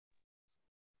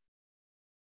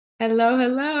Hello,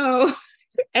 hello,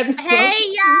 and welcome Hey to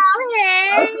y'all,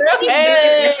 hey. another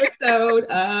Hey, episode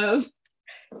of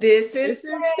this This is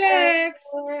is Sex.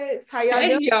 Sex. How y'all Hey,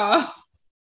 doing? y'all. I'm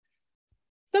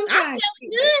Sometimes,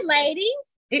 feeling good, ladies.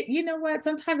 you know what?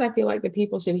 Sometimes I feel like the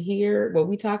people should hear what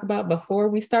we talk about before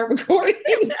we start recording.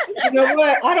 You know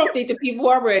what? I don't think the people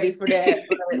are ready for that.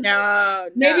 But No,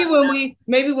 maybe no.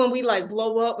 when we like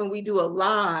blow up and we do a A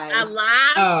live. live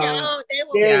Oh, show, they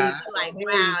will There be you yeah, like, go.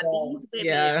 There you wow, go. these women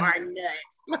yeah. are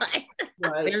nuts. Like,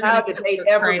 Like, They're how gonna did think they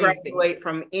we're ever crazy. graduate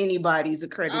from anybody's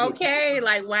accredited? okay,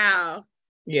 like wow.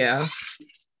 Yeah.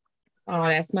 Oh,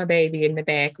 that's my baby in the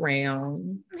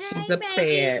background. She's Hey,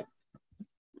 baby. upset.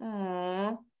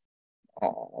 Aw,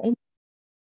 Oh,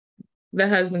 the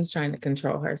husband's trying to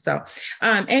control her. So,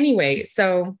 anyway,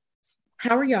 so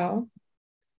how are y'all?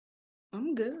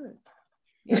 I'm good.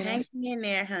 Hanging in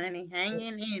there, honey.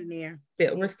 Hanging in there.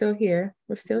 We're still here.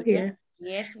 We're still Yeah, here.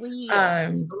 Yes, we is.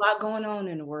 a lot going on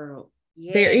in the world.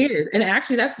 There Yes. is, and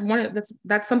actually,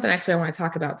 that's something actually I want to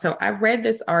talk about. So I read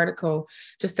this article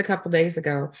just a couple days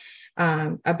ago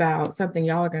about something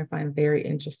y'all are going to find very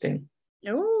interesting.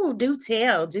 Ooh, do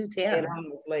tell, do Lay it tell.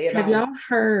 on us, lay it Have on. y'all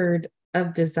heard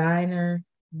of designer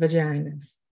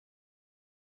vaginas?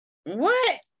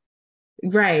 What?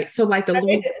 Right. So like the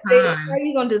Louis How Vuitton. are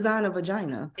you gonna design a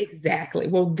vagina? Exactly.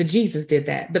 Well, the Jesus did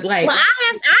that, but Well, like,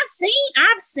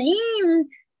 I've seen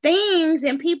things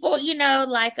and people,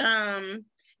 like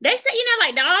they say,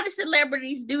 like all the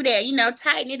celebrities do that,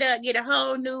 tighten it up, get a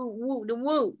whole new woo the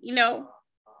woo,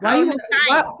 Why whole you new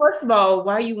why, tight. first of all,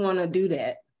 why you want to do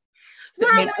that? so,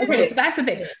 Well, okay, so that's the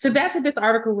thing. So that's what this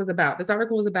article was about. This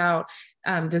article was about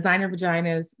designer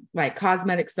vaginas, like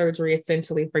cosmetic surgery,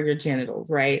 essentially for your genitals,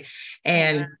 right?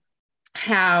 And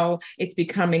how it's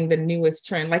becoming the newest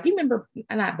trend. Like you remember,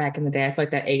 not back in the day, I feel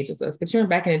like that ages us, but you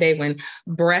remember back in the day when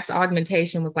breast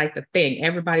augmentation was like the thing.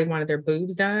 Everybody wanted their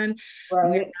boobs done. We're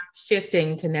Right. now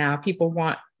shifting to now people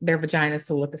want their vaginas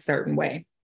to look a certain way.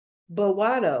 But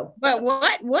why though? But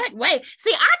what way?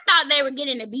 See, I thought they were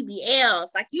getting the BBLs.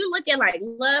 Like you look at like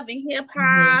Love and Hip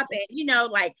Hop, and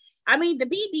like I mean the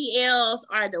BBLs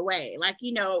are the way. Like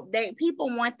they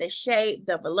people want the shape,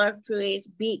 the voluptuous,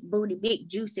 big booty, big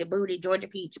juicy booty, Georgia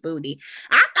peach booty.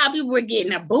 I thought people were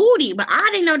getting a booty, but I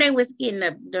didn't know they was getting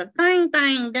the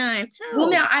thing done too.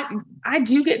 Well, now I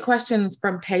do get questions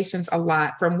from patients a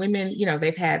lot from women,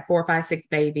 they've had 4, 5, 6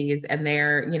 babies and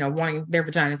they're, wanting their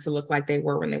vagina to look like they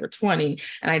were when they were 20.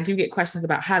 And I do get questions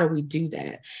about how do we do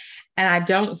that? And I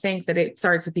don't think that it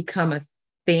started to become a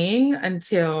thing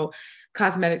until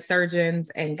cosmetic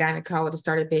surgeons and gynecologists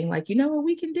started being like, you know what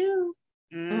we can do?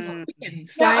 We can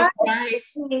slice, dice,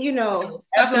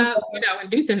 suck up,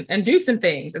 and do some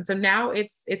things. And so now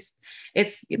it's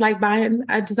like buying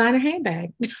a designer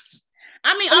handbag.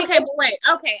 I mean, okay, but wait,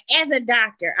 okay. As a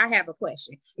doctor, I have a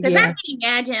question because I Yeah. can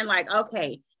imagine, like,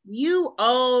 okay, you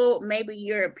old, maybe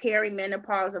you're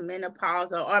perimenopause or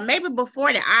menopausal, or maybe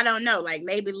before that, I don't know. Like,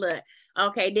 maybe look,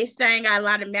 okay, this thing got a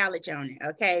lot of mileage on it.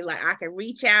 Okay, like I can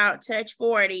reach out, touch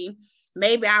 40.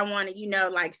 Maybe I want to,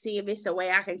 like, see if it's a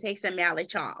way I can take some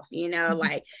mileage off.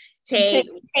 Like take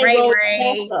Ray,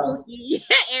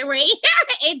 and Ray,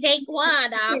 and take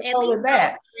one off at least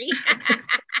those three.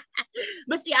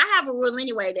 But see, I have a rule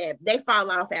anyway that they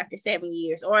fall off after 7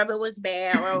 years, or if it was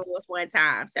bad, or it was one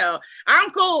time. So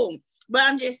I'm cool. But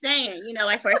I'm just saying,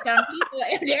 like for some people,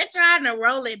 if they're trying to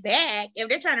roll it back,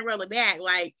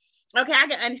 like, okay, I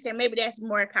can understand maybe that's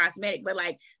more cosmetic, but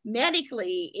like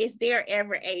medically, is there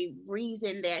ever a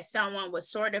reason that someone would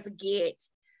sort of get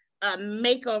a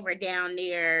makeover down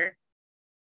there?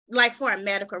 Like for a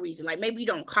medical reason, like maybe you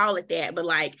don't call it that, but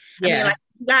like, I mean, like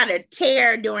you got a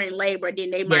tear during labor,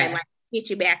 then they might like stitch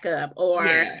you back up, or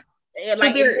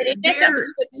like, is that something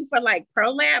you could do for like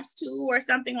prolapse too, or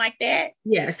something like that?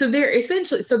 Yeah. So there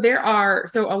are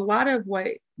a lot of what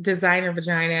designer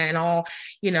vagina and all,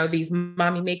 these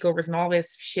mommy makeovers and all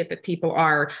this shit that people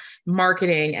are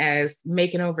marketing as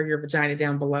making over your vagina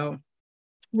down below.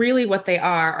 Really what they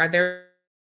are their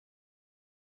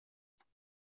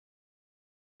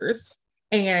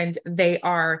and they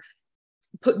are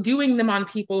doing them on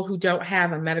people who don't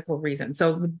have a medical reason.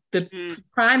 So the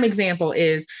prime example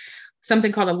is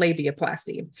something called a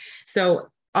labiaplasty. So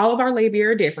all of our labia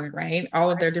are different, right?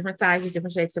 All of their different sizes,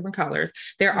 different shapes, different colors.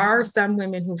 There are some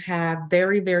women who have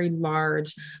very, very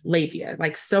large labia,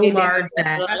 like so large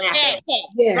that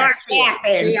yes, they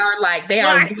are they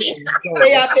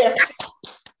out there.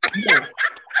 Yes.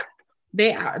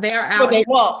 They are out. When they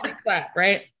walk,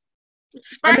 right?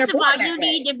 First of all, you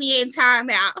need to be in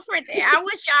timeout for that. I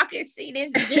wish y'all could see this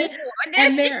visual.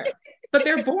 and they're but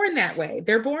they're born that way.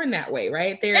 They're born that way,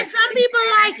 right? And some people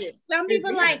like it. Some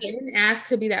people like They it. didn't ask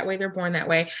to be that way. They're born that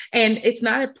way. And it's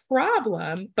not a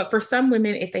problem. But for some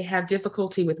women, if they have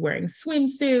difficulty with wearing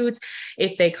swimsuits,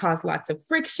 if they cause lots of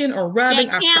friction or rubbing,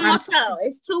 That camel toe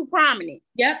is too prominent.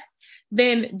 Yep.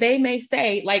 Then they may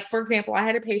say, like, for example, I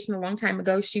had a patient a long time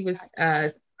ago. She was, I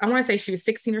want to say she was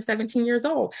 16 or 17 years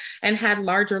old and had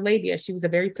larger labia. She was a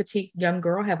very petite young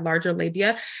girl, had larger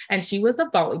labia, and she was a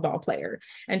volleyball player.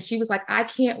 And she was like, I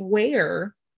can't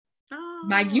wear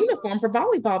my uniform for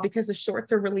volleyball because the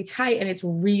shorts are really tight and it's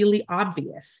really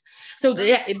obvious. So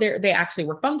they actually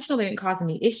were functional. They didn't cause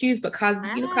any issues, but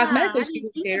cosmetically, she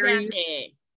was very,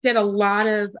 did a lot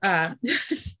of,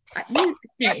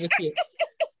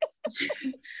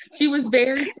 she was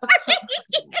very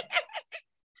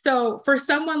so for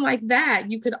someone like that,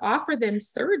 you could offer them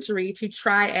surgery to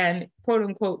try and quote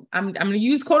unquote, I'm going to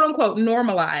use quote unquote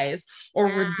normalize or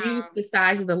reduce the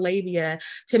size of the labia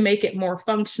to make it more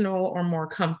functional or more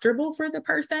comfortable for the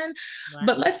person. Wow.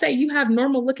 But let's say you have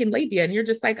normal looking labia and you're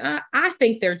just like, I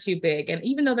think they're too big. And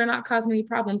even though they're not causing any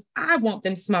problems, I want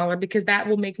them smaller because that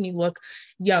will make me look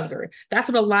younger. That's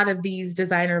what a lot of these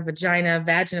designer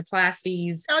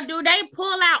vaginoplasties. So do they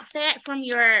pull out fat from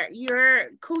your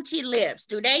coochie lips?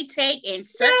 Do they take and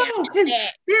suck out because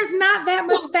there's not that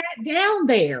much fat down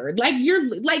there. Like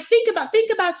you're like, think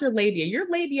about your labia. Your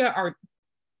labia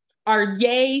are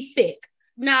yay thick.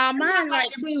 No, mine like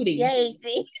your booty. Yay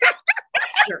thick.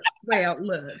 Well,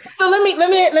 look. So let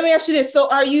me ask you this. So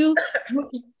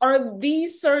are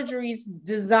these surgeries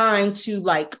designed to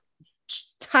like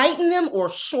tighten them or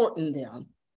shorten them?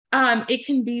 It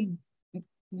can be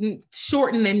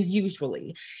shorten them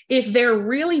usually. If they're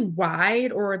really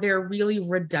wide or they're really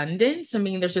redundant, so I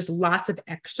mean there's just lots of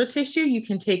extra tissue, you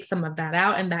can take some of that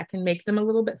out and that can make them a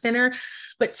little bit thinner.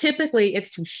 But typically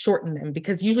it's to shorten them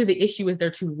because usually the issue is they're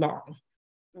too long.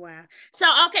 Wow. So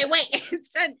okay, wait.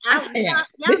 So, y'all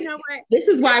know what? This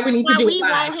is why we need to do it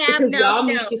live. Won't have y'all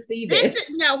need to see this.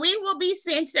 We will be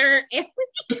censored.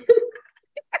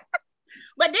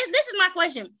 But this is my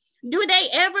question. Do they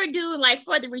ever do like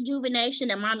for the rejuvenation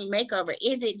and mommy makeover?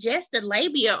 Is it just the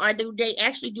labia or do they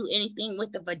actually do anything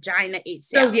with the vagina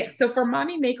itself? So for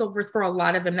mommy makeovers, for a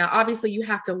lot of them, now obviously you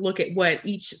have to look at what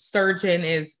each surgeon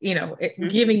is,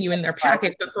 giving you in their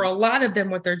package. But for a lot of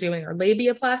them, what they're doing are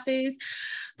labiaplasties.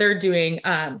 They're doing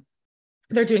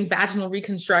vaginal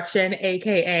reconstruction,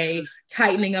 aka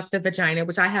tightening up the vagina,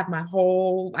 which I have a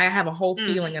whole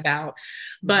feeling about.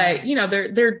 But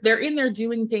they're in there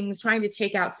doing things, trying to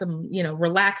take out some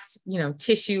relaxed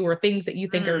tissue or things that you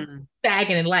think are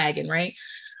sagging and lagging, right?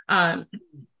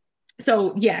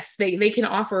 So yes, they can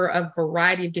offer a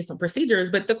variety of different procedures.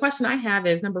 But the question I have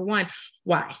is, number one,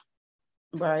 why?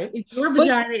 Right. If your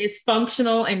vagina is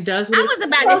functional and does what I was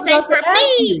about to say for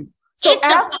me. So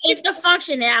it's the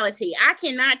functionality. I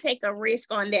cannot take a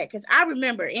risk on that because I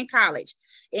remember in college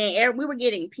and we were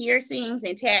getting piercings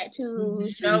and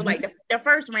tattoos, like the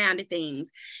first round of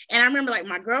things. And I remember like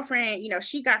my girlfriend,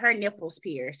 she got her nipples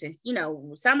pierced and,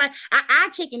 somebody, I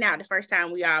chickened out the first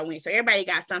time we all went. So everybody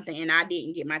got something and I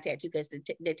didn't get my tattoo because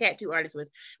the tattoo artist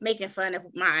was making fun of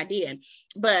my idea.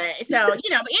 But so, but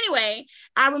anyway,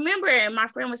 I remember my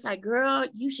friend was like, girl,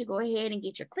 you should go ahead and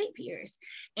get your clit pierced.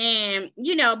 And,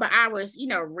 but I was,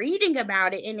 reading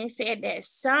about it and it said that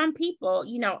some people,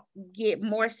 get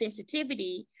more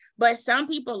sensitivity, but some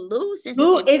people lose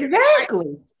sensitivity. Ooh,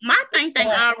 exactly. My thing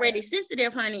already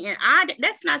sensitive, honey, and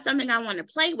that's not something I want to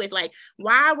play with. Like,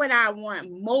 why would I want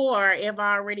more if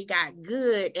I already got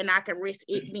good and I could risk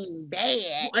it being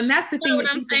bad? And that's the thing. What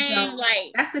I'm saying,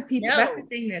 that's the thing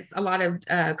that a lot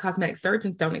of cosmetic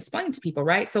surgeons don't explain to people,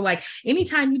 right? So, like,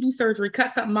 anytime you do surgery,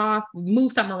 cut something off,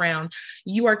 move something around,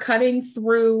 you are cutting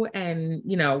through and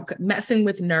messing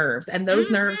with nerves, and those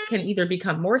nerves can either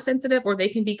become more sensitive or they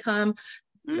can become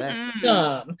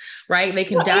dumb, right? They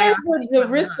can die. The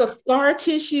risk of scar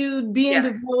tissue being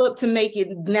developed to make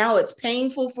it now it's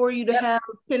painful for you to have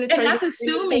penetrated. And that's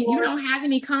assuming you don't have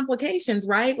any complications,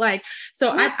 right? Like,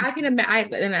 so I can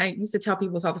imagine, and I used to tell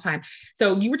people this all the time.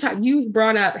 So you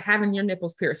brought up having your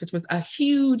nipples pierced, which was a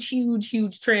huge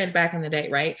trend back in the day,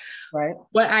 right? Right.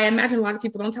 What I imagine a lot of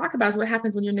people don't talk about is what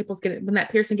happens when when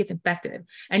that piercing gets infected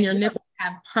and your nipples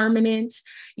have permanent,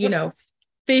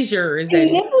 fissures.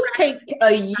 And nipples take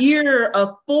a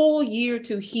full year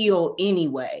to heal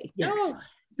anyway. Yes.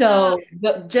 So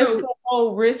the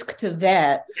whole risk to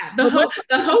that. Yeah,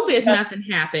 the hope is nothing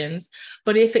happens,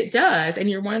 but if it does, and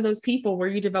you're one of those people where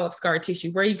you develop scar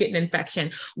tissue, where you get an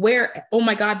infection, where, oh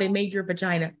my God, they made your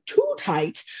vagina too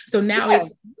tight, so now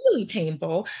it's really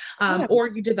painful, or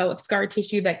you develop scar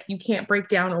tissue that you can't break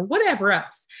down or whatever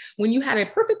else. When you had a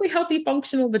perfectly healthy,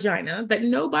 functional vagina that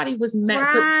nobody was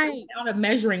out of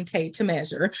measuring tape to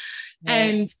measure,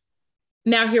 and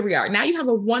now here we are. Now you have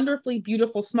a wonderfully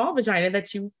beautiful small vagina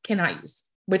that you cannot use,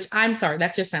 which I'm sorry,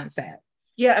 that just sounds sad.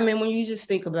 Yeah, I mean, when you just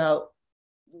think about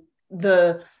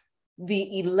the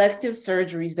elective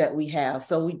surgeries that we have.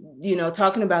 So,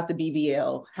 talking about the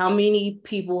BBL, how many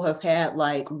people have had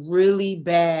like really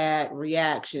bad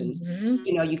reactions?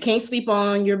 You can't sleep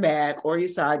on your back or your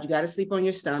side. You got to sleep on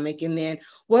your stomach. And then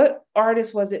what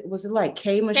artist was it? Was it like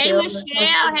K. Michelle? K.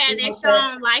 Michelle had that show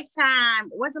on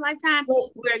Lifetime. Was it Lifetime?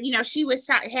 Where, she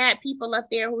had people up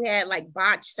there who had like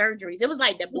botched surgeries. It was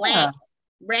like the black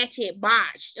ratchet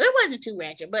botched. It wasn't too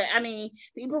ratchet, but I mean,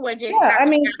 people were just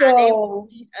talking about how they went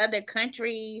to these other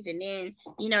countries, and then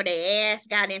their ass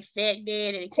got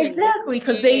infected, and exactly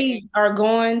because they are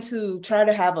going to try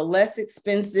to have a less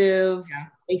expensive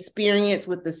experience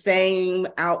with the same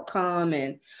outcome.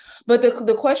 But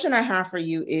the question I have for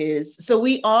you is, so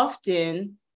we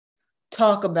often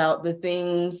talk about the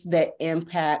things that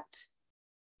impact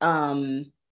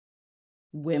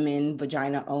women,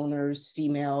 vagina owners,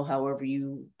 female, however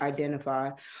you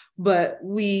identify. But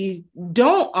we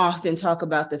don't often talk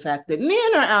about the fact that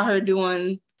men are out here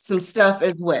doing some stuff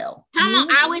as well. Come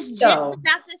on, I was just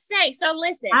about to say. So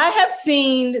listen. I have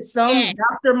seen some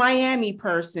Dr. Miami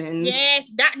person. Yes,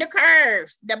 Dr.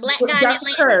 Curves, the black guy.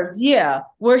 Dr. Curves, yeah,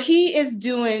 where he is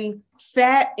doing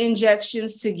fat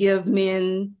injections to give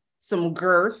men some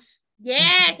girth.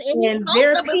 Yes, and he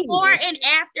posted before and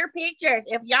after pictures.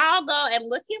 If y'all go and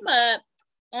look him up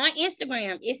on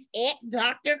Instagram, it's at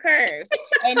Dr. Curves.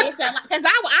 And it's because I don't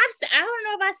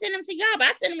know if I sent them to y'all, but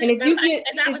I sent them to somebody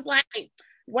because I was like,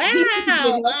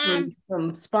 wow,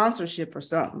 some sponsorship or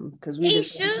something, because we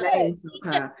just should.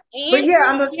 But yeah,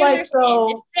 I'm just like,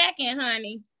 so second,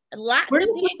 honey, where's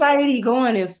society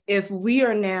going if we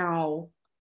are now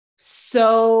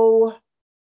so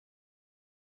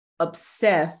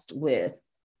obsessed with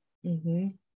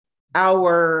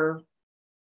our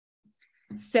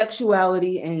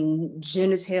sexuality and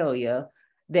genitalia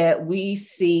that we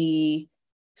see?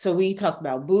 So we talked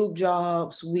about boob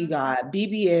jobs, we got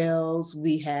BBLs,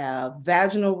 we have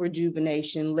vaginal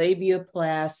rejuvenation,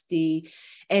 labiaplasty,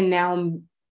 and then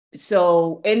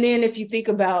if you think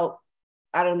about,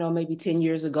 I don't know, maybe 10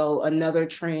 years ago, another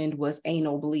trend was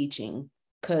anal bleaching,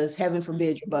 because heaven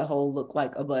forbid your butthole look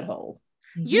like a butthole.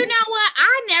 You know what?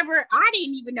 I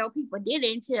didn't even know people did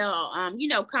it until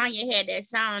Kanye had that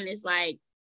song. It's like,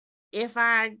 if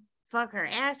I fuck her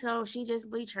asshole, she just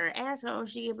bleach her asshole,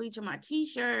 she can bleach my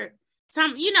t-shirt.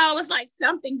 It's like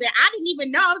something that I didn't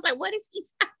even know. I was like, what is he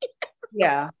talking about?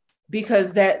 Yeah,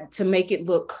 because that to make it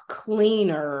look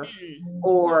cleaner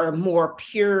or more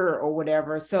pure or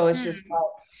whatever. So it's just like,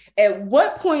 at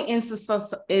what point in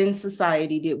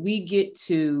society did we get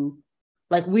to,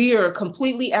 like, we are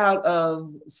completely out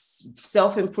of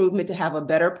self-improvement to have a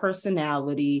better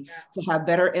personality, to have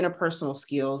better interpersonal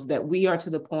skills, that we are to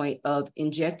the point of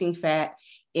injecting fat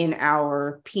in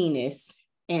our penis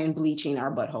and bleaching our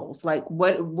buttholes? Like,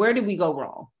 where did we go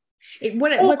wrong?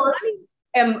 What's funny?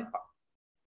 And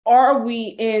are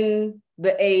we in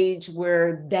the age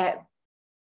where that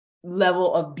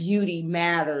level of beauty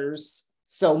matters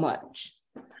so much?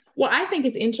 What I think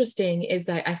is interesting is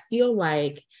that I feel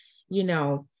like,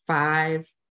 5-10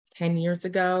 years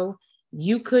ago,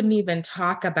 you couldn't even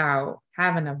talk about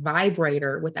having a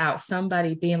vibrator without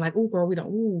somebody being like, "Oh, girl,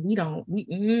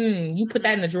 you put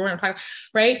that in the drawer and pocket,"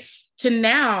 right? To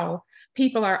now,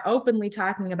 people are openly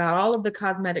talking about all of the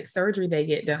cosmetic surgery they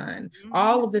get done,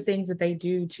 all of the things that they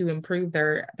do to improve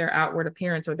their outward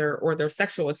appearance or their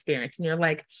sexual experience. And you're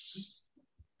like,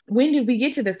 when did we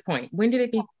get to this point? When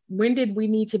did we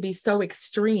need to be so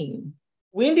extreme?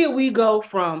 When did we go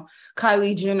from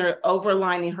Kylie Jenner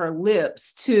overlining her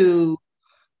lips to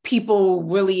people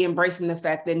really embracing the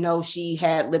fact that no, she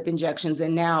had lip injections,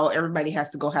 and now everybody has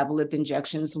to go have lip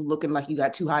injections looking like you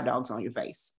got 2 hot dogs on your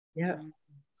face? Yeah.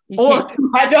 Or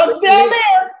 2 hot dogs down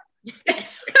there.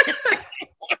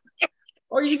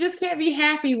 Or you just can't be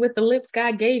happy with the lips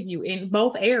God gave you in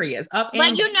both areas, up and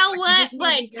down. But you know what?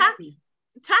 But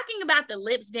talking about the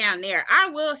lips down there, I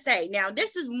will say, now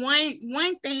this is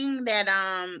one thing that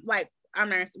like, I'm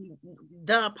not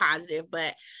the positive,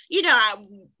 but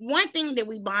one thing that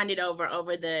we bonded over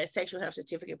the sexual health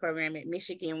certificate program at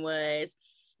Michigan was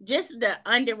just the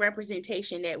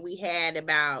underrepresentation that we had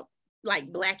about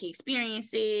like Black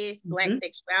experiences, Black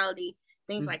sexuality,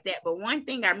 things like that. But one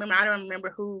thing I remember, I don't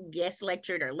remember who guest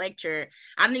lectured or lectured.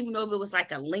 I don't even know if it was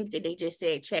like a link that they just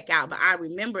said check out, but I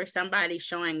remember somebody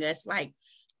showing us like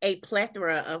a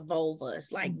plethora of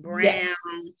vulvas, like brown,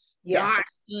 dark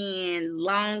skin,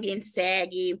 long and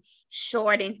saggy,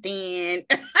 short and thin,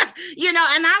 you know,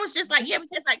 and I was just like, yeah,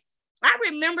 because like, I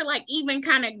remember like even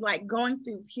kind of like going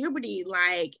through puberty,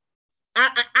 like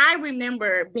I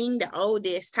remember being the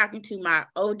oldest, talking to my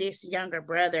oldest younger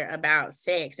brother about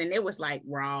sex, and it was like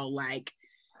raw, like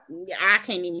I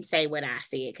can't even say what I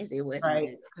said because it wasn't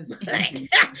right.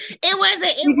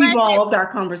 it We've evolved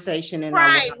our conversation and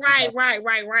right.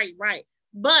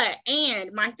 But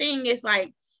and my thing is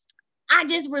like, I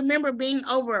just remember being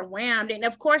overwhelmed. And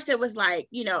of course, it was like,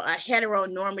 you know, a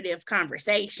heteronormative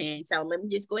conversation. So let me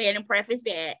just go ahead and preface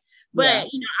that.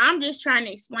 But, you know, I'm just trying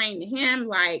to explain to him,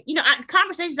 like, you know,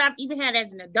 conversations I've even had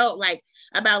as an adult, like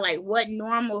about like what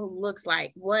normal looks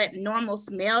like, what normal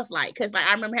smells like. Cause like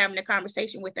I remember having a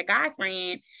conversation with a guy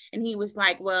friend and he was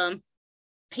like, well,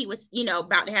 he was, you know,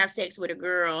 about to have sex with a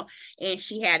girl and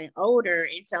she had an odor.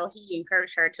 And so he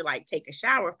encouraged her to like take a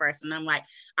shower first. And I'm like,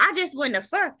 I just wouldn't have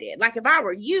fucked it. Like if I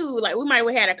were you, like we might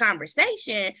have had a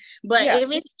conversation, but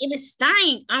if it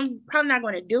stank, I'm probably not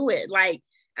going to do it. Like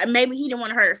maybe he didn't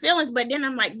want to hurt her feelings, but then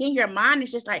I'm like, then your mind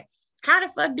is just like, how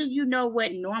the fuck do you know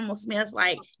what normal smells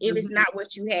like if it's not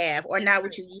what you have or not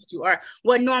what you used to or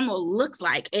what normal looks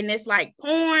like? And it's like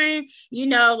porn, you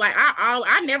know, like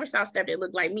I never saw stuff that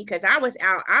looked like me because I was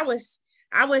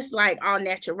like all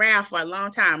natural for a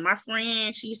long time. My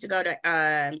friend, she used to go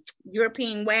to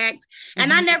European wax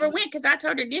and I never went because I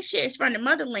told her this shit is from the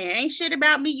motherland. Ain't shit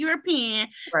about me European.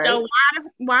 Right. So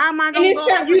why am I going to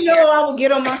go? You know, I will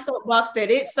get on my soapbox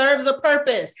that it serves a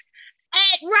purpose.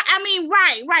 Right, I mean,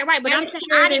 right. But I'm saying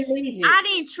I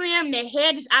didn't trim the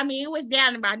hedges. I mean, it was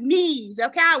down to my knees.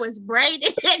 Okay, I was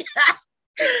braided.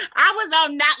 I was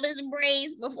on knotless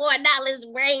braids before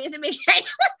knotless braids.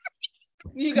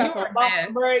 You got some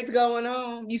box braids going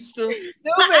on. You still stupid.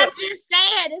 I'm just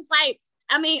saying, it's like,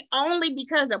 I mean, only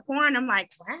because of porn, I'm like,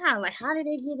 wow, like how did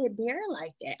they get it bare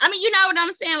like that? I mean, you know what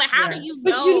I'm saying? Like, how do you know?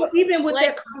 But you know, even with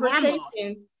that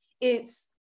conversation, it's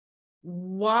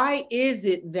why is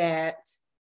it that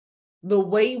the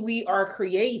way we are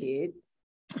created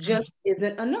just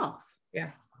isn't enough?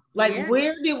 Like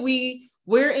where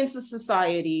in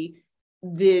society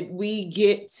did we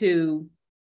get to,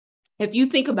 if you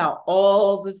think about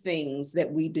all the things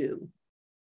that we do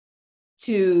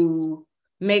to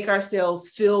make ourselves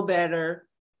feel better,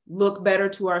 look better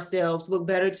to ourselves, look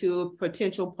better to a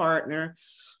potential partner,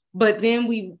 but then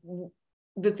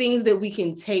the things that we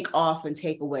can take off and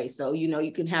take away. So, you know,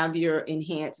 you can have your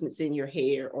enhancements in your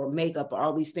hair or makeup or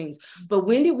all these things. But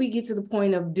when did we get to the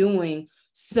point of doing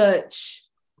such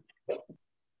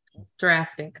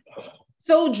drastic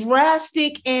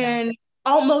and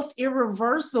almost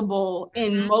irreversible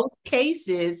in most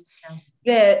cases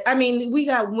that, I mean, we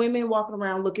got women walking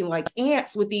around looking like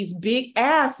ants with these big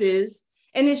asses.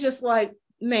 And it's just like,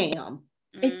 ma'am.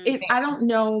 I don't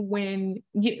know when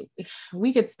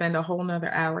we could spend a whole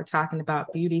nother hour talking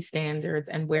about beauty standards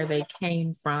and where they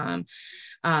came from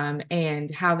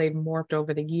and how they've morphed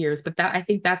over the years. But I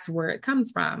think that's where it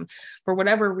comes from. For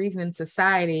whatever reason in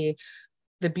society,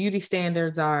 the beauty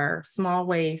standards are small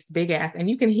waist, big ass. And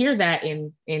you can hear that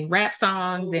in rap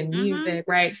songs and music,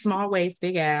 right? Small waist,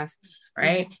 big ass,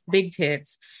 right? Big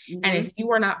tits. And if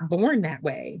you are not born that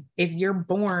way, if you're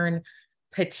born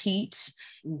petite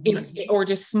or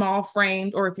just small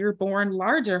framed, or if you're born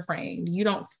larger framed, you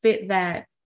don't fit that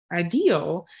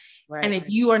ideal. Right. And if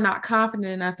you are not confident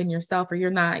enough in yourself, or you're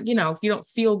not, you know, if you don't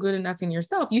feel good enough in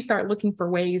yourself, you start looking for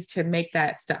ways to make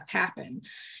that stuff happen,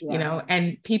 you know,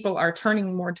 and people are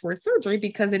turning more towards surgery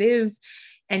because it is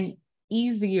an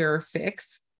easier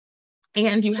fix.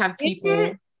 And you have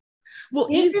people. Well,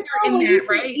 easier in that,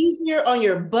 right? Easier on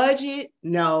your budget?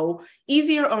 No.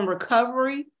 Easier on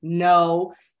recovery?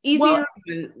 No. Easier,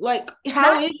 like,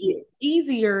 how is it?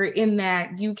 Easier in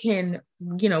that you can,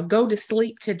 you know, go to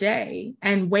sleep today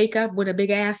and wake up with a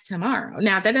big ass tomorrow.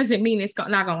 Now, that doesn't mean it's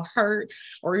not going to hurt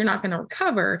or you're not going to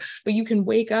recover, but you can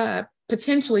wake up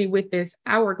potentially with this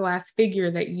hourglass figure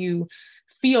that you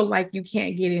feel like you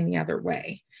can't get any other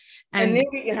way. And then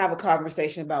we can have a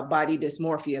conversation about body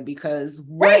dysmorphia, because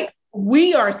what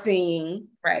we are seeing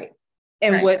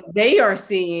and what they are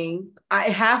seeing, I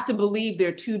have to believe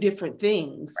they're two different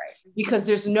things, because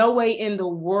there's no way in the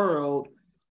world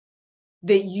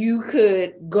that you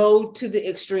could go to the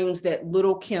extremes that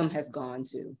Little Kim has gone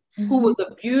to, who was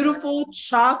a beautiful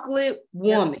chocolate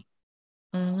woman,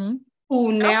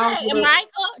 who now Okay, and Michael,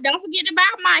 don't forget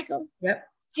about Michael. Yep.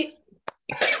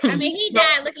 I mean, he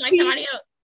died looking like somebody else.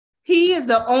 He is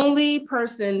the only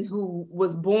person who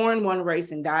was born one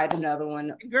race and died another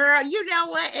one. Girl, you know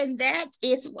what? And that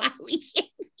is why we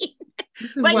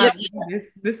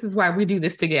This is why we do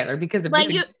this together, because of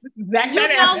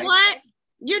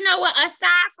you know what?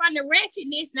 Aside from the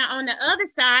wretchedness, now on the other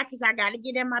side, because I got to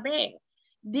get in my bag.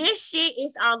 This shit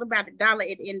is all about the dollar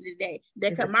at the end of the day, the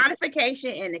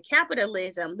commodification and the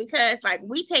capitalism, because like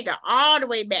we take it all the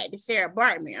way back to Sarah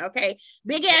Bartman. Okay,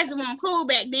 Big Ass Woman Cool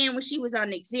back then when she was on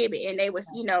the exhibit and they was,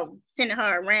 you know, sending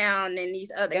her around in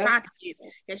these other continents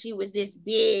because she was this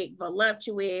big,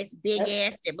 voluptuous, big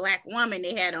ass Black woman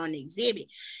they had on the exhibit.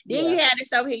 Then you had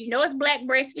us over here, you know, it's Black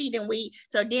breastfeeding week.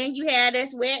 So then you had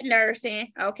us wet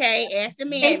nursing. Okay, ask the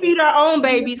men. And feed our own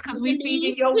babies because we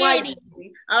feeding your white babies.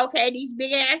 Okay, these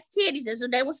big ass titties, and so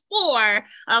they was 4.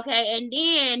 Okay, and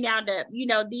then now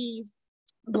these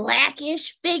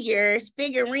Blackish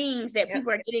figurines that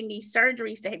people are getting these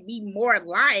surgeries to be more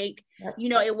like. You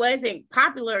know, it wasn't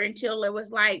popular until it was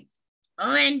like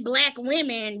un-Black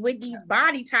women with these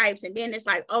body types, and then it's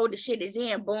like, oh, the shit is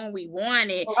in, boom, we want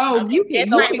it. Oh, okay. You can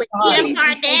like with Kim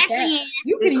Kardashian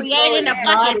creating a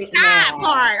fucking side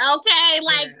part. Okay,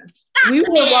 like. We were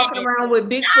walking around with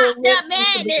big full lips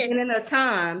at the beginning of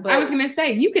time. But I was gonna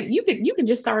say you can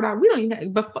just start off. We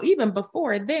don't even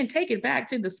before then take it back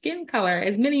to the skin color.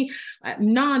 As many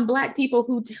non-Black people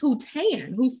who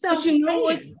tan, who self. But you know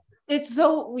what? It's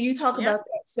so you talk about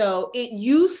that. So it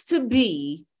used to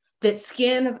be that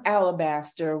Skin of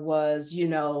Alabaster was, you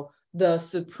know, the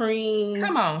supreme.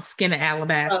 Come on, Skin of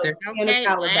Alabaster. Skin of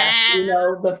Alabaster. You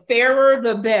know, the fairer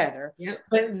the better. Yep.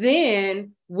 But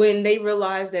then when they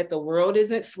realized that the world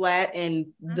isn't flat and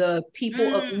the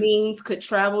people of means could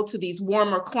travel to these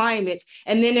warmer climates,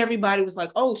 and then everybody was like,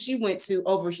 oh, she went to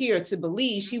over here to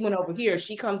Belize, she went over here,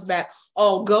 she comes back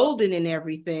all golden and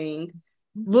everything,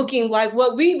 looking like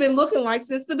what we've been looking like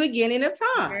since the beginning of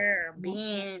time.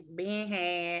 Being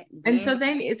had. And so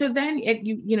then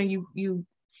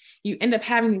you end up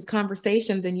having these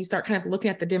conversations and you start kind of looking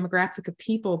at the demographic of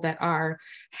people that are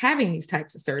having these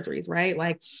types of surgeries, right?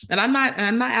 Like, and I'm not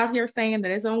out here saying that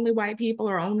it's only white people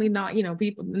or only not,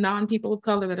 non-people of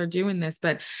color that are doing this,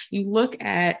 but you look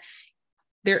at,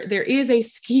 there is a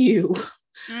skew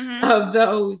of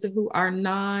those who are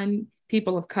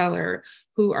non-people of color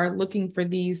who are looking for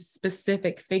these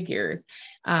specific figures.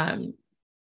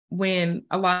 When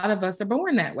a lot of us are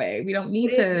born that way, we don't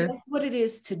need to. That's what it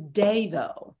is today,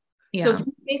 though. Yeah. So if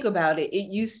you think about it, it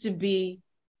used to be,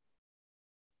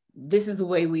 this is the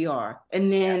way we are. And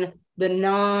then the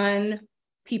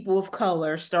non-people of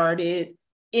color started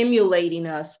emulating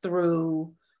us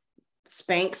through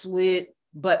Spanx with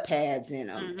butt pads in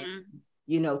them. And,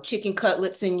 you know, chicken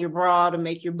cutlets in your bra to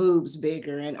make your boobs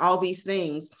bigger and all these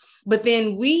things. But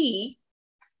then we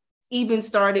even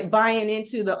started buying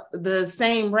into the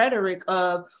same rhetoric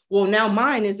of, well, now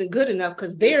mine isn't good enough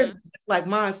because theirs is like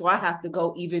mine, so I have to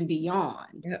go even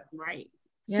beyond. Yep. Right.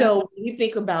 So when you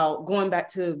think about going back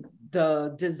to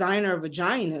the designer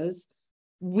vaginas,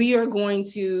 we are going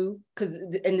to,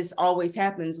 and this always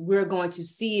happens, we're going to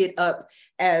see it up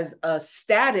as a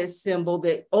status symbol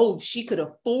that, oh, she could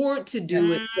afford to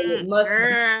do it, so it must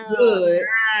be good.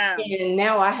 And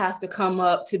now I have to come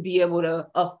up to be able to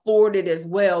afford it as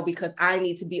well because I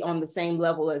need to be on the same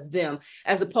level as them,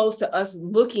 as opposed to us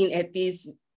looking at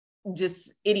these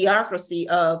just idiocracy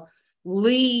of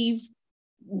leave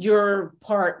your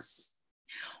parts.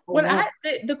 Well,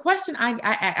 the question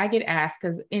I get asked,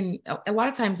 because in a lot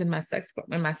of times in my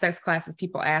sex classes,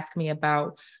 people ask me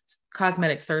about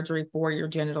cosmetic surgery for your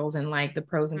genitals and like the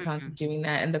pros and cons of doing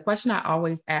that. And the question I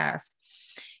always ask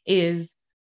is,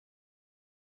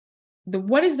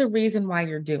 what is the reason why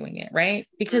you're doing it, right?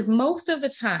 Because most of the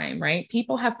time, right,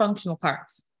 people have functional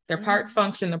parts. Their parts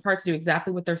function, their parts do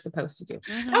exactly what they're supposed to do.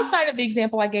 Outside of the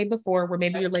example I gave before, where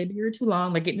maybe your labia are too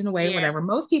long, like getting in the way, whatever,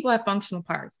 most people have functional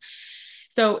parts.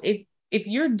 So if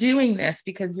you're doing this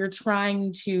because you're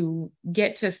trying to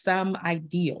get to some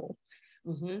ideal,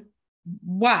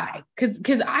 why? Because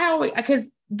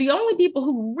the only people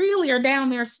who really are down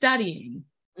there studying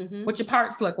what your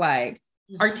parts look like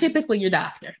are typically your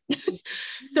doctor.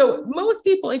 So most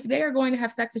people, if they are going to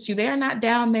have sex with you, they are not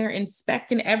down there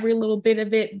inspecting every little bit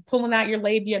of it, pulling out your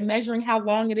labia, measuring how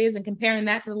long it is and comparing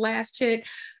that to the last chick.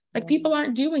 Like people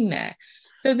aren't doing that.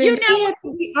 So then,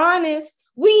 to be honest,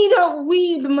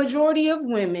 the majority of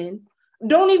women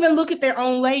don't even look at their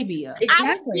own labia. Exactly.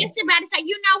 I was just about to say,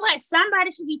 you know what?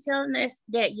 Somebody should be telling us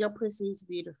that your pussy is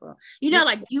beautiful. You know,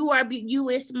 like you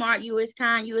is smart, you is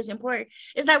kind, you is important.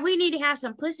 It's like we need to have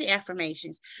some pussy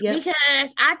affirmations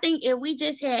because I think if we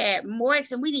just had more,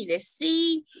 and we need to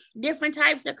see different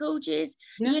types of cooches,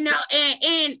 you know,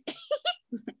 and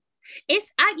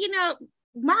it's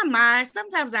my mind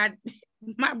sometimes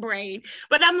my brain,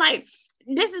 but I'm like,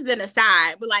 this is an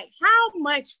aside, but like, how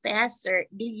much faster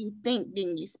do you think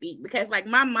than you speak? Because like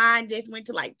my mind just went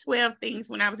to like 12 things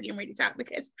when I was getting ready to talk,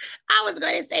 because I was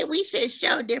going to say we should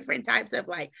show different types of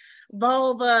like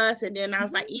vulvas, and then I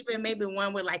was like, even maybe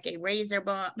one with like a razor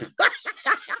bump. But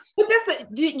that's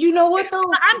you know what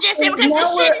though? I'm just saying, because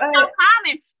this shit is so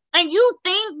common, and you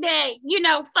think that, you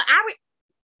know,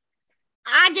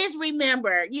 I just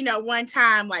remember, you know, one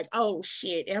time like, oh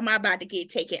shit, am I about to get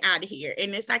taken out of here?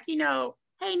 And it's like, you know,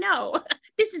 hey, no,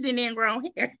 this is an ingrown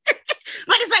hair.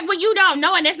 But it's like, well, you don't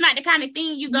know, and that's not the kind of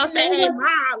thing you go say, hey,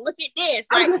 mom, look at this.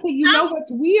 Like, you know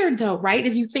what's weird though, right?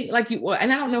 Is you think like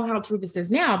and I don't know how true this is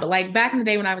now, but like back in the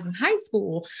day when I was in high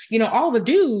school, you know, all the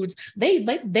dudes, they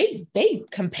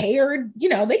compared, you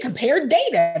know, they compared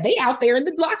data. They out there in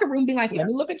the locker room being like, let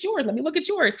me look at yours, let me look at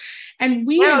yours. And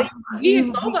we call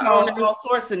all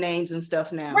sorts of names and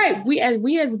stuff now. Right. We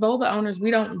as vulva owners,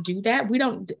 we don't do that. We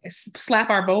don't slap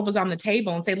our vulvas on the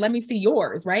table and say, let me see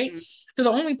yours, right? Mm-hmm. So the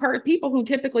only people who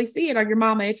typically see it are your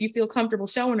mama, if you feel comfortable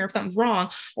showing her if something's wrong,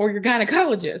 or your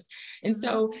gynecologist. And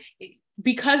so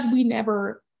because we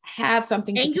never have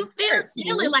something, and you feel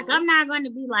silly, like I'm not going to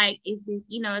be like, is this,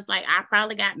 you know, it's like I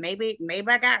probably got maybe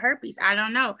I got herpes, I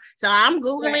don't know, so I'm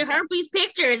googling herpes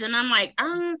pictures, and I'm like, I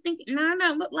don't think it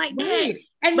look like that.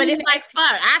 And but it's like,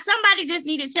 fuck, somebody just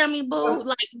need to tell me, boo,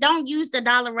 like don't use the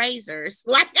dollar razors.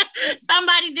 Like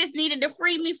somebody just needed to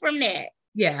free me from that.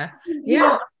 Yeah. You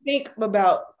know, think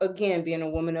about, again, being a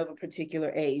woman of a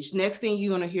particular age. Next thing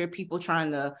you're going to hear people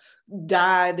trying to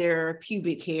dye their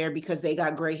pubic hair because they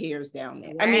got gray hairs down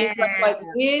there. I mean, like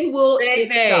when will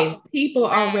it stop? People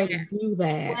already do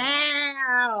that.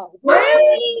 Wow.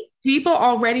 Really? People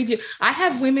already do. I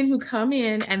have women who come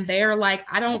in and they're like,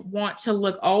 I don't want to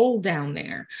look old down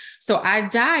there, so I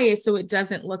dye it so it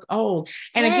doesn't look old.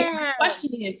 And again, the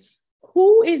question is,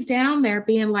 who is down there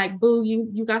being like, boo,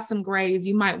 you got some grays,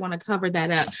 you might want to cover that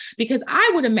up? Because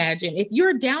I would imagine if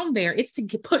you're down there, it's to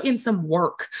put in some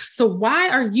work. So why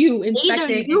are you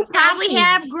inspecting? Either you probably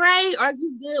have gray or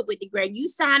you good with the gray. You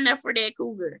signed up for that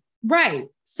cougar. Right.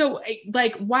 So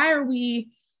like, why are we?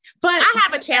 But I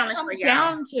have a challenge for y'all.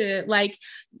 Down to like,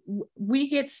 we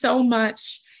get so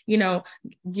much, you know,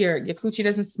 your coochie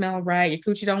doesn't smell right, your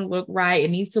coochie don't look right, it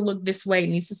needs to look this way, it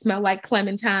needs to smell like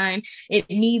clementine, it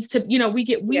needs to, you know, we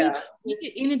get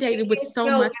inundated with so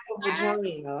much. God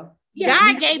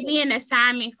gave me an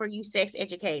assignment for you sex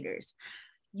educators.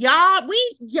 Y'all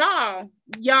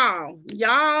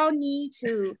need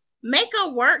to make a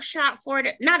workshop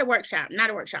worksheet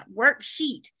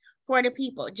for the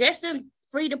people, just to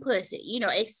free the pussy, you know,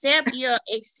 accept your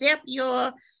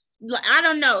I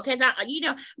don't know, because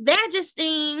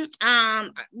Vagistine,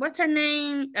 what's her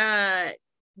name?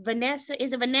 Vanessa,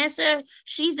 is it Vanessa?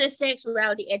 She's a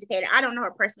sexuality educator. I don't know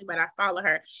her personally, but I follow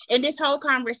her. And this whole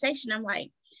conversation, I'm like,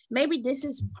 maybe this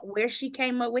is where she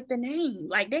came up with the name.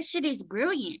 Like, that shit is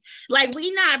brilliant. Like,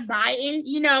 we not buying,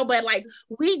 you know, but like,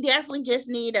 we definitely just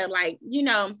need to, like, you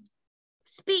know,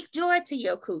 speak joy to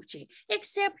your coochie.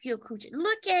 Accept your coochie.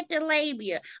 Look at the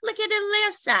labia. Look at the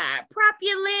left side. Prop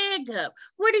your leg up.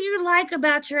 What do you like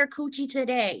about your coochie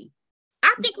today?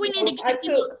 I think we need to get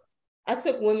I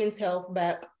took women's health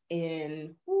back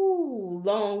in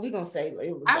long. We're gonna say it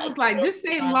was. I was like, just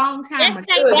say long time.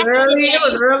 It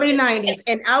was early 90s,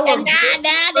 and our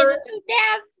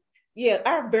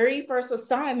our very first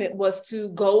assignment was to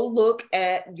go look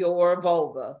at your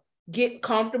vulva. Get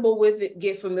comfortable with it,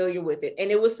 get familiar with it.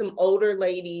 And it was some older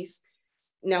ladies.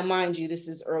 Now, mind you, this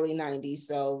is early 90s.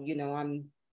 So, you know, I'm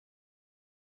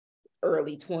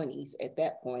early 20s at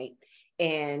that point.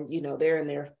 And, you know, they're in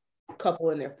their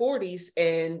couple in their 40s,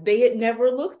 and they had never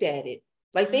looked at it.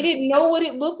 Like, they didn't know what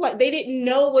it looked like. They didn't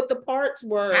know what the parts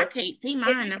were. I can't see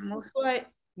mine anymore.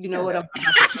 You know what I'm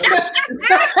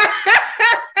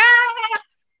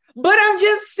But I'm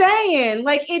just saying,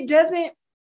 like, it doesn't.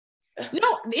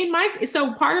 No,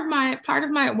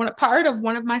 part of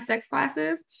one of my sex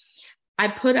classes, I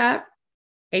put up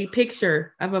a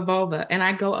picture of a vulva and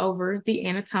I go over the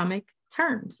anatomic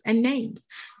terms and names.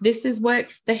 This is what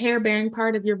the hair-bearing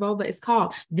part of your vulva is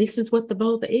called. This is what the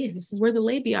vulva is. This is where the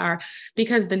labia are.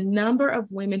 Because the number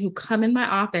of women who come in my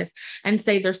office and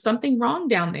say there's something wrong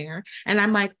down there, and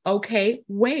I'm like, okay,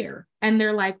 where? And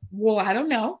they're like, well, I don't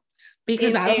know.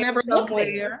 because I don't ever look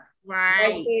there.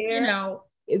 Right. You know,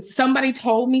 if somebody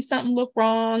told me something looked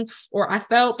wrong or I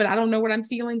felt, but I don't know what I'm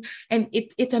feeling. And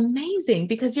it's amazing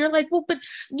because you're like, well, but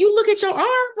you look at your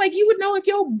arm, like you would know if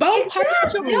your bone popped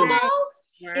out your elbow.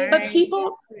 Right. But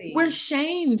people were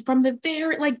shamed from the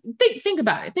very, like, think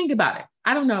about it. Think about it.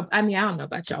 I don't know. I mean, I don't know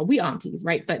about y'all. We aunties,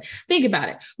 right? But think about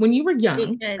it. When you were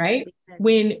young, right?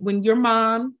 When your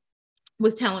mom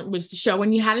was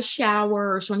showing you how to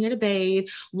shower or showing you how to bathe,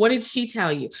 what did she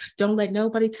tell you? Don't let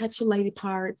nobody touch your lady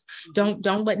parts. Don't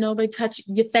let nobody touch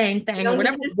your thing or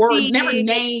whatever word, never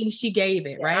name she gave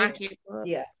it, right?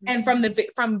 Yeah. And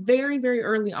from very, very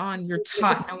early on, you're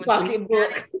taught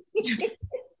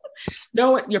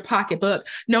know it, your pocketbook.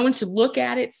 No one should look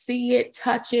at it, see it,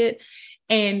 touch it,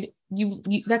 and you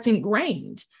that's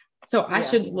ingrained. So I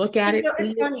should look at it,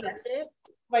 see it, touch it.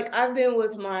 Like I've been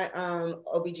with my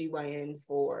OBGYN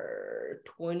for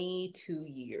 22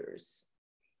 years.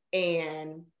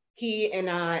 And he and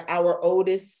our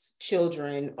oldest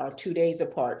children are 2 days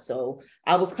apart. So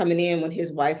I was coming in when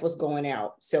his wife was going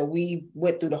out. So we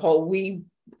went through we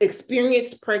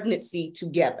experienced pregnancy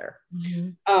together.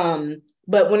 Mm-hmm.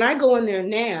 But when I go in there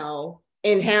now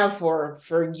and have for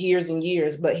years and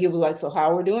years, but he was like, so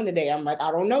how we're doing today? I'm like,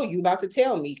 I don't know. You about to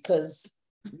tell me because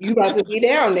you about to be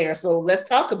down there. So let's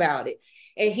talk about it.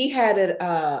 And he had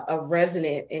a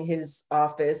resident in his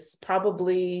office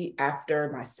probably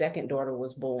after my second daughter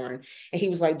was born. And he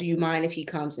was like, do you mind if he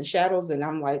comes and shadows? And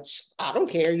I'm like, I don't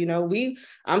care. You know,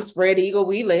 I'm spread eagle.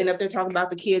 We laying up there talking about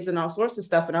the kids and all sorts of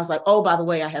stuff. And I was like, oh, by the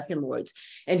way, I have hemorrhoids.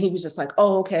 And he was just like,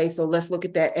 oh, okay. So let's look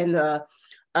at that. And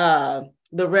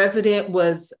the resident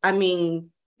was, I mean,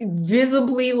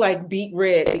 visibly like beet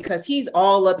red because he's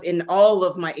all up in all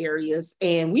of my areas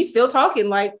and we still talking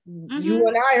like you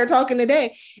and I are talking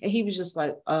today. And he was just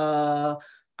like, I'm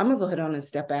gonna go ahead on and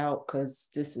step out because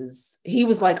he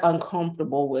was like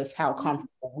uncomfortable with how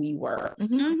comfortable we were.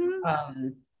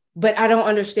 But I don't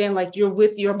understand, like you're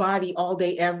with your body all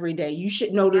day, every day. You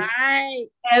should notice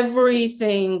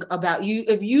everything about you.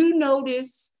 If you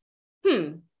notice,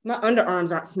 my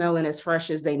underarms aren't smelling as fresh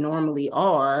as they normally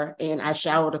are, and I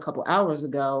showered a couple hours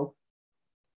ago.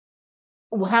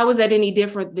 Well, how is that any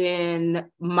different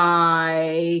than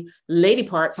my lady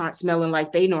parts aren't smelling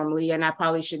like they normally, and I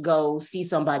probably should go see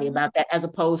somebody about that, as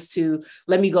opposed to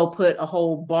let me go put a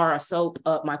whole bar of soap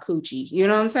up my coochie. You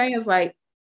know what I'm saying? It's like,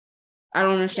 I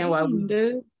don't understand why we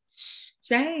do.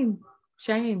 Shame.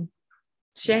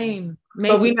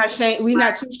 Maybe. But we're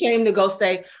not too ashamed to go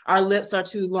say our lips are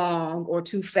too long or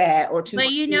too fat or too.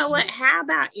 But you know what? How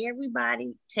about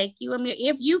everybody take you a mirror?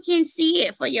 If you can see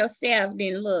it for yourself,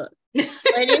 then look. But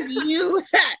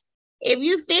if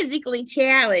you physically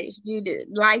challenged due to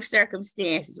life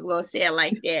circumstances, we'll say it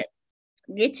like that.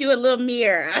 Get you a little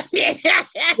mirror.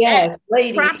 Yes,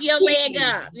 ladies. Prop your leg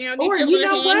up. You know, or you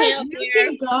know what?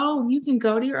 You can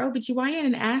go to your OBGYN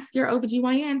and ask your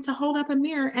OBGYN to hold up a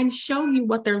mirror and show you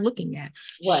what they're looking at.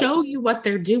 Right. Show you what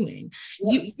they're doing.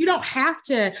 Right. You don't have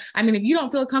to. I mean, if you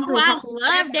don't feel comfortable, I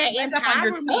love that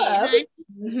empowerment.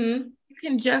 You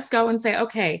can just go and say,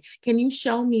 okay, can you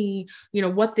show me,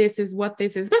 what this is,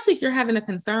 especially if you're having a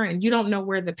concern and you don't know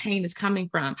where the pain is coming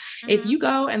from. If you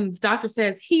go and the doctor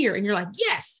says here, and you're like,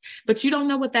 yes, but you don't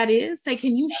know what that is, say,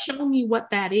 can you show me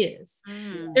what that is?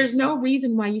 There's no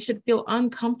reason why you should feel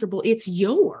uncomfortable. It's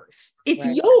yours. It's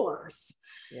yours.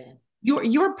 Yeah.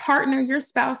 Your partner, your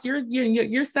spouse,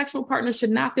 your sexual partner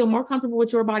should not feel more comfortable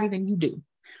with your body than you do.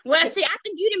 Well, see, I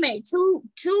think you'd have made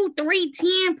 2, 3,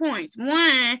 10 points.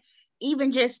 One,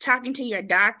 even just talking to your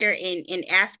doctor and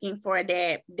asking for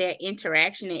that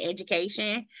interaction and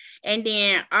education. And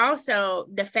then also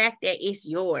the fact that it's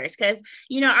yours, because,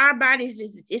 our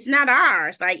bodies, it's not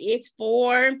ours. Like, it's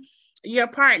for your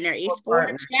partner. It's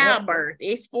for childbirth.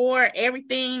 It's for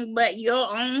everything but your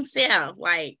own self.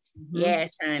 Like,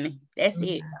 yes, honey, that's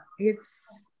it.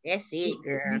 That's it,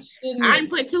 girl. I done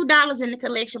put $2 in the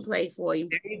collection plate for you.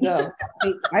 There you go.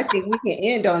 I think we can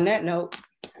end on that note.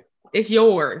 It's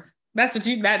yours. That's what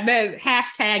that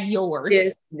hashtag yours.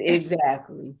 Yes,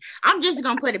 exactly. I'm just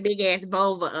gonna put a big ass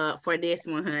vulva up for this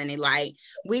one, honey. Like,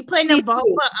 we putting a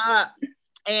vulva up,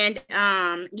 and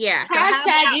yeah. So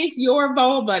hashtag it's your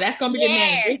vulva. That's gonna be the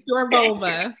name. It's your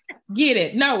vulva. Get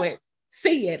it, know it,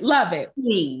 see it, love it.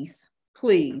 Please,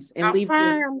 and leave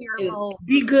it.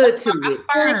 Be good to it.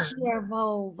 It's your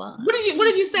vulva. What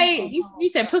did you say? You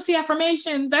said pussy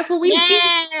affirmation. That's what we.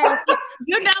 Yes.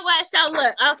 You know what? So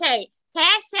look, okay.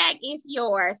 Hashtag it's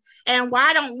yours. And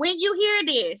when you hear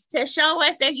this, to show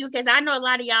us that because I know a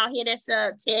lot of y'all hit us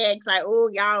up, text like, oh,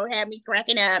 y'all have me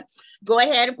cracking up. Go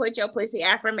ahead and put your pussy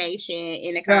affirmation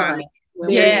in the comments.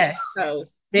 Yes.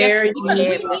 There Yes, you because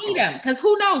we go. need them. Because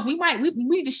who knows? We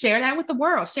need to share that with the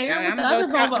world. Share it with the other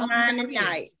vulva.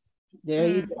 There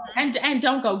you go. And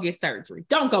don't go get surgery.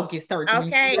 Don't go get surgery.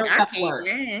 Okay.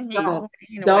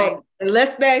 Don't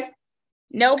unless they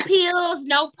no pills,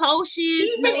 no potions.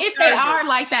 Even if they are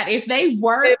like that, if they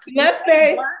work,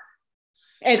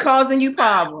 and causing you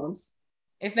problems.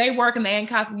 If they work and they ain't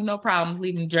causing you no problems,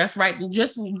 leave them just right,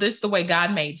 just this the way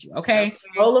God made you. Okay.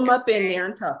 Roll them up in there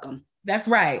and tuck them. That's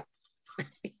right.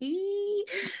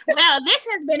 Well, this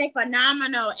has been a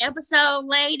phenomenal episode,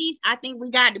 ladies. I think we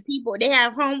got the people, they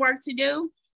have homework to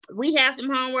do. We have some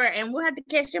homework and we'll have to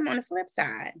catch them on the flip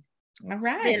side. All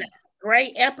right. It's been a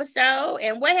great episode.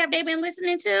 And what have they been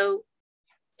listening to?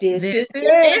 This is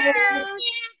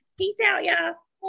Peace out, y'all.